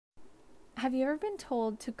Have you ever been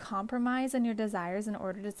told to compromise on your desires in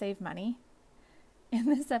order to save money? In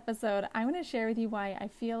this episode, I'm going to share with you why I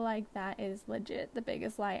feel like that is legit the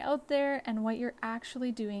biggest lie out there and what you're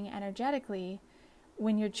actually doing energetically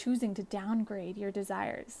when you're choosing to downgrade your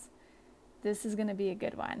desires. This is going to be a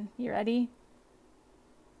good one. You ready?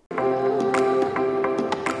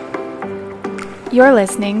 You're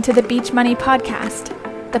listening to the Beach Money Podcast,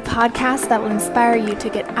 the podcast that will inspire you to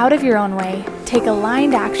get out of your own way, take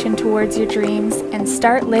aligned action towards your dreams, and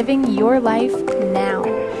start living your life now.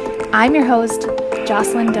 I'm your host,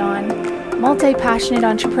 Jocelyn Dawn, multi-passionate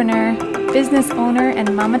entrepreneur, business owner,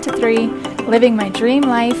 and mama to three, living my dream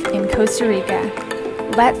life in Costa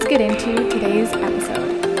Rica. Let's get into today's episode.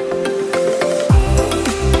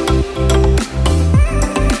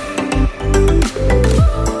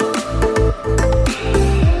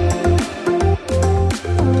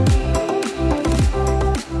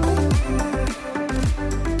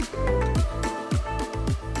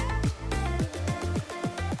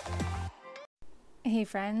 Hey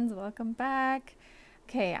friends, welcome back.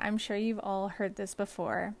 Okay, I'm sure you've all heard this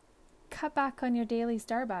before. Cut back on your daily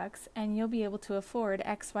Starbucks and you'll be able to afford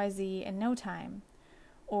XYZ in no time.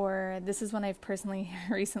 Or this is one I've personally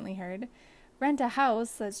recently heard. Rent a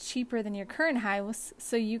house that's cheaper than your current house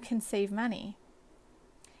so you can save money.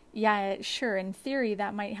 Yeah, sure, in theory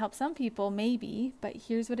that might help some people, maybe, but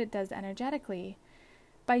here's what it does energetically.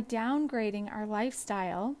 By downgrading our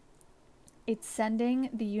lifestyle, it's sending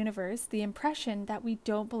the universe the impression that we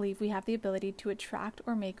don't believe we have the ability to attract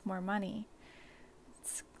or make more money.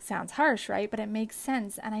 Sounds harsh, right? But it makes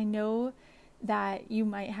sense. And I know that you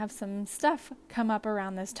might have some stuff come up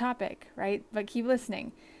around this topic, right? But keep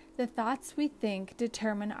listening. The thoughts we think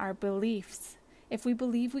determine our beliefs. If we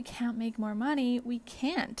believe we can't make more money, we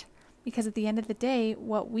can't. Because at the end of the day,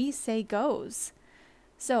 what we say goes.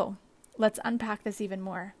 So let's unpack this even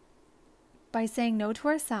more. By saying no to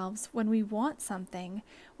ourselves when we want something,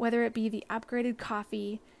 whether it be the upgraded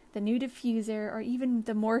coffee, the new diffuser, or even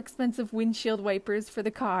the more expensive windshield wipers for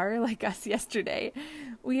the car, like us yesterday,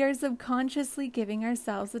 we are subconsciously giving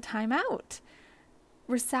ourselves a time out.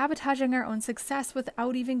 We're sabotaging our own success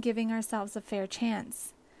without even giving ourselves a fair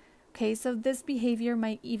chance. Okay, so this behavior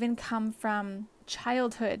might even come from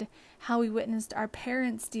childhood, how we witnessed our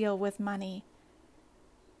parents deal with money.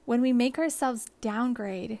 When we make ourselves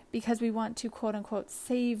downgrade because we want to quote unquote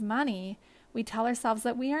save money, we tell ourselves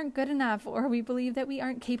that we aren't good enough, or we believe that we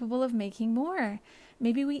aren't capable of making more.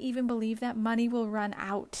 Maybe we even believe that money will run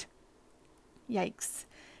out. Yikes.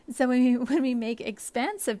 So when we make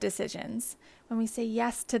expansive decisions, when we say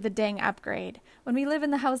yes to the dang upgrade, when we live in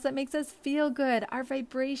the house that makes us feel good, our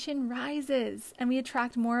vibration rises and we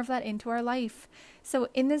attract more of that into our life. So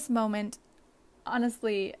in this moment,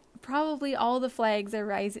 honestly, probably all the flags are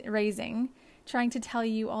raising, trying to tell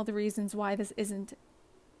you all the reasons why this isn't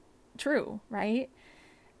true, right?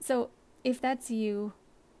 So if that's you,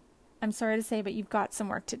 I'm sorry to say, but you've got some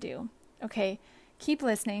work to do. Okay, keep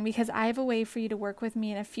listening because I have a way for you to work with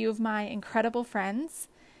me and a few of my incredible friends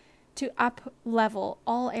to up level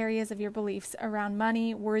all areas of your beliefs around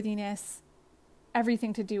money, worthiness,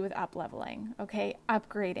 everything to do with up leveling, okay,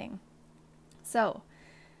 upgrading. So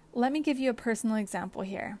let me give you a personal example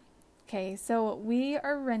here. Okay, so we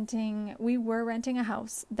were renting a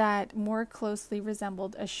house that more closely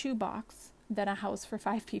resembled a shoebox than a house for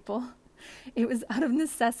 5 people. It was out of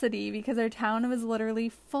necessity because our town was literally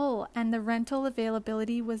full and the rental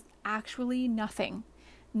availability was actually nothing,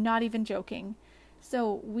 not even joking.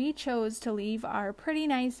 So we chose to leave our pretty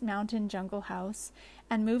nice mountain jungle house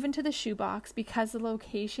and move into the shoebox because the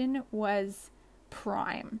location was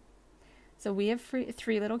prime. So we have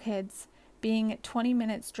 3 little kids. Being 20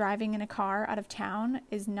 minutes driving in a car out of town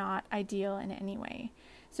is not ideal in any way.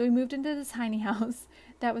 So we moved into this tiny house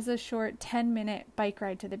that was a short 10-minute bike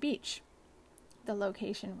ride to the beach. The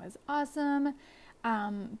location was awesome,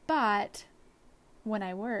 but when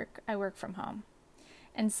I work from home.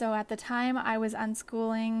 And so at the time I was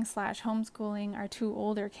unschooling/homeschooling our 2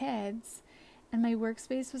 older kids, and my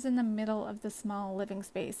workspace was in the middle of the small living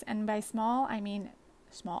space. And by small, I mean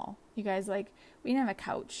small. You guys, like, we didn't have a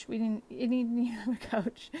couch. We didn't even have a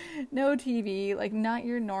couch. No TV, like not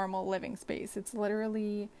your normal living space. It's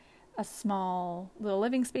literally a small little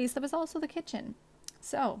living space that was also the kitchen.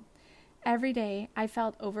 So every day I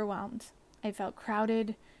felt overwhelmed. I felt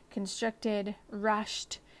crowded, constricted,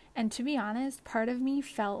 rushed, and to be honest, part of me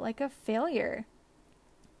felt like a failure,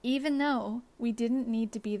 even though we didn't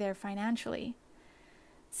need to be there financially.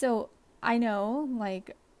 So I know,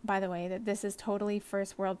 like, by the way, that this is totally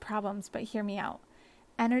first world problems, but hear me out.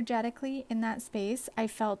 Energetically in that space, I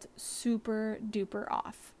felt super duper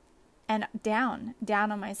off. and down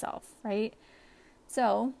on myself, right?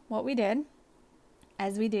 So what we did,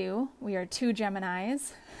 as we do, we are two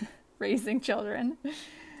Geminis raising children.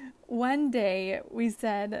 One day we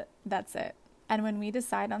said, that's it. And when we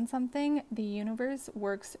decide on something, the universe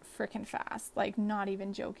works freaking fast, like not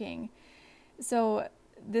even joking. So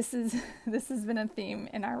this has been a theme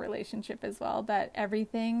in our relationship as well, that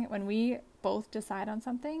everything, when we both decide on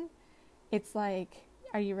something, it's like,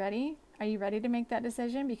 are you ready? Are you ready to make that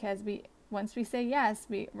decision? Because once we say yes,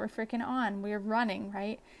 we're freaking on, we're running,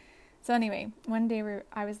 right? So anyway, one day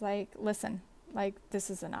I was like, listen, like, this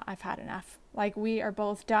is enough. I've had enough. Like, we are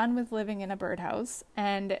both done with living in a birdhouse.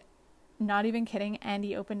 And not even kidding,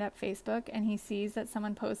 Andy opened up Facebook and he sees that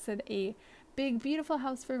someone posted a big, beautiful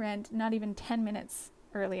house for rent not even 10 minutes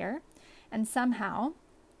earlier. And somehow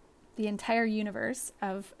the entire universe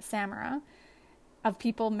of Samara, of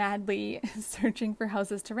people madly searching for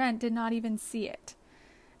houses to rent, did not even see it.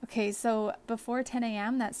 Okay, so before 10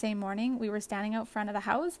 a.m. that same morning, we were standing out front of the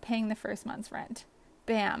house paying the first month's rent.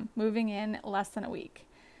 Bam, moving in less than a week.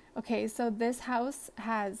 Okay, so this house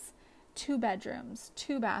has 2 bedrooms,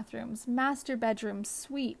 2 bathrooms, master bedroom,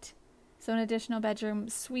 suite. So an additional bedroom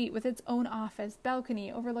suite with its own office,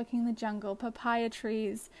 balcony overlooking the jungle, papaya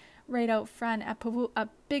trees right out front, a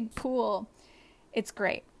big pool. It's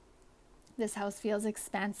great. This house feels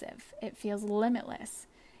expansive. It feels limitless.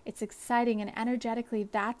 It's exciting, and energetically,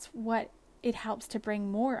 that's what it helps to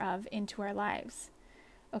bring more of into our lives.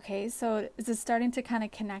 Okay, so this is starting to kind of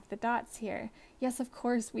connect the dots here. Yes, of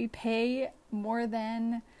course, we pay more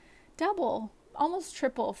than double, almost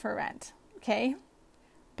triple for rent, okay?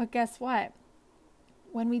 But guess what?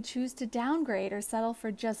 When we choose to downgrade or settle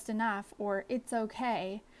for just enough, or it's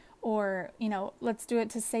okay, or, let's do it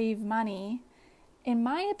to save money, in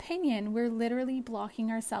my opinion, we're literally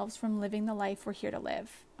blocking ourselves from living the life we're here to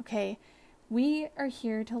live, okay? We are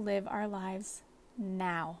here to live our lives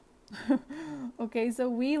now. Okay, so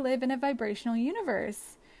we live in a vibrational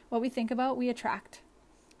universe. What we think about, we attract.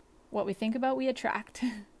 What we think about, we attract.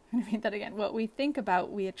 Let me read that again. What we think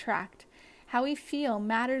about, we attract. How we feel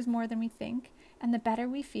matters more than we think. And the better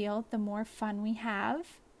we feel, the more fun we have,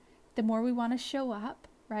 the more we want to show up,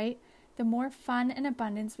 right? The more fun and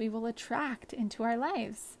abundance we will attract into our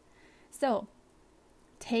lives. So,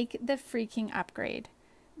 take the freaking upgrade.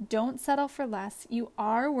 Don't settle for less. You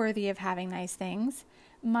are worthy of having nice things.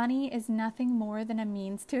 Money is nothing more than a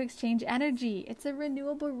means to exchange energy. It's a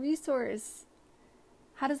renewable resource.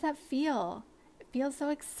 How does that feel? It feels so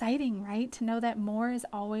exciting, right? To know that more is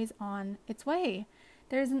always on its way.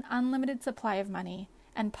 There's an unlimited supply of money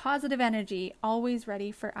and positive energy always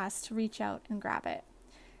ready for us to reach out and grab it.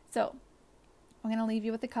 So, I'm going to leave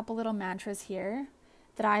you with a couple little mantras here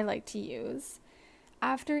that I like to use.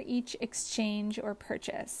 After each exchange or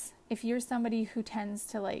purchase, if you're somebody who tends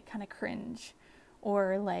to kind of cringe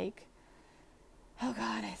or oh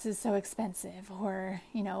God, this is so expensive, or,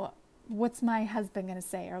 what's my husband going to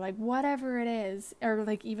say, or whatever it is, or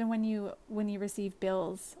even when you receive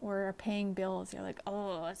bills or are paying bills, you're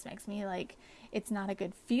oh, this makes me it's not a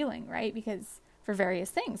good feeling, right? Because for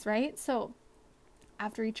various things, right? So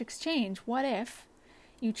after each exchange, what if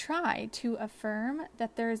you try to affirm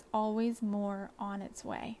that there's always more on its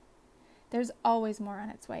way? There's always more on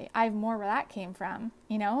its way. I have more where that came from.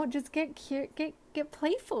 Just get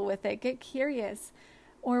playful with it. Get curious.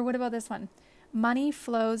 Or what about this one? Money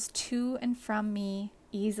flows to and from me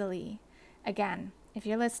easily. Again, if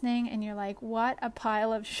you're listening and you're what a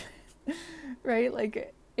pile of shit, right?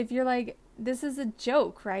 If you're this is a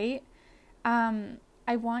joke, right?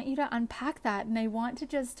 I want you to unpack that, and I want to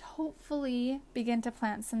just hopefully begin to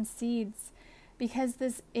plant some seeds, because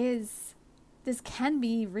this can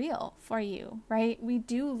be real for you, right? We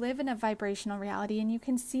do live in a vibrational reality, and you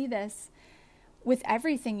can see this with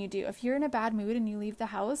everything you do. If you're in a bad mood and you leave the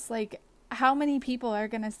house, how many people are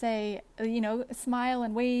going to say, smile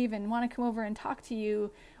and wave and want to come over and talk to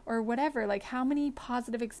you or whatever? How many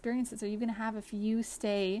positive experiences are you going to have if you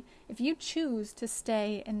choose to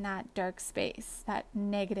stay in that dark space, that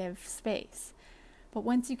negative space? But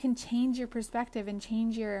once you can change your perspective and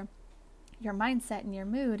change your mindset and your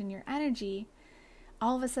mood and your energy,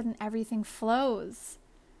 all of a sudden everything flows,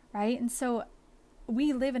 right? And so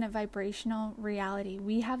we live in a vibrational reality.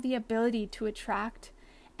 We have the ability to attract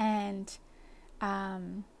and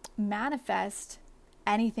manifest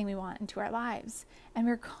anything we want into our lives. And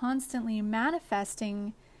we're constantly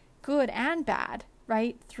manifesting good and bad,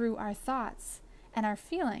 right? Through our thoughts and our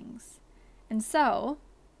feelings. And so,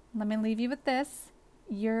 let me leave you with this.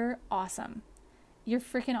 You're awesome. You're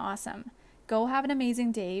freaking awesome. Go have an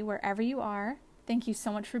amazing day wherever you are. Thank you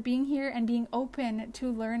so much for being here and being open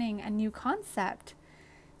to learning a new concept.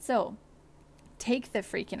 So take the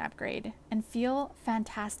freaking upgrade and feel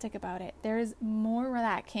fantastic about it. There's more where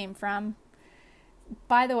that came from.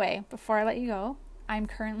 By the way, before I let you go, I'm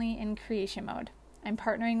currently in creation mode. I'm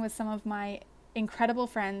partnering with some of my incredible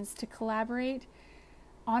friends to collaborate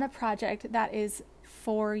on a project that is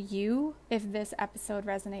for you if this episode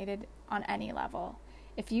resonated on any level.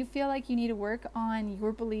 If you feel like you need to work on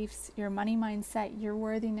your beliefs, your money mindset, your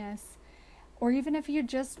worthiness, or even if you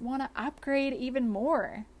just want to upgrade even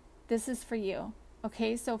more, this is for you.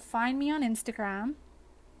 Okay, so find me on Instagram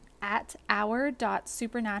at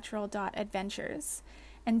our.supernatural.adventures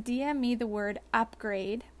and DM me the word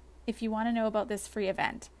upgrade if you want to know about this free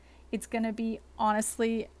event. It's going to be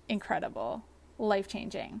honestly incredible,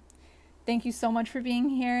 life-changing. Thank you so much for being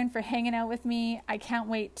here and for hanging out with me. I can't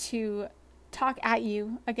wait to talk at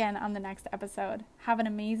you again on the next episode. Have an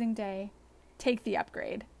amazing day. Take the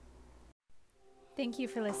upgrade. Thank you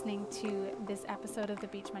for listening to this episode of the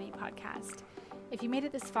Beach Money Podcast. If you made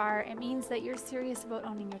it this far, it means that you're serious about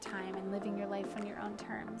owning your time and living your life on your own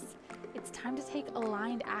terms. It's time to take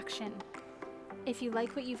aligned action. If you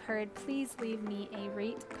like what you've heard, please leave me a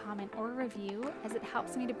rate, comment, or review, as it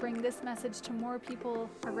helps me to bring this message to more people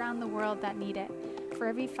around the world that need it. For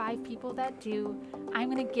every 5 people that do,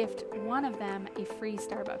 I'm going to gift one of them a free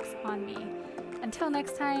Starbucks on me. Until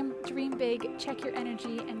next time, dream big, check your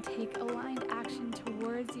energy, and take aligned action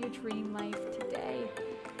towards your dream life today.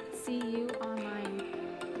 See you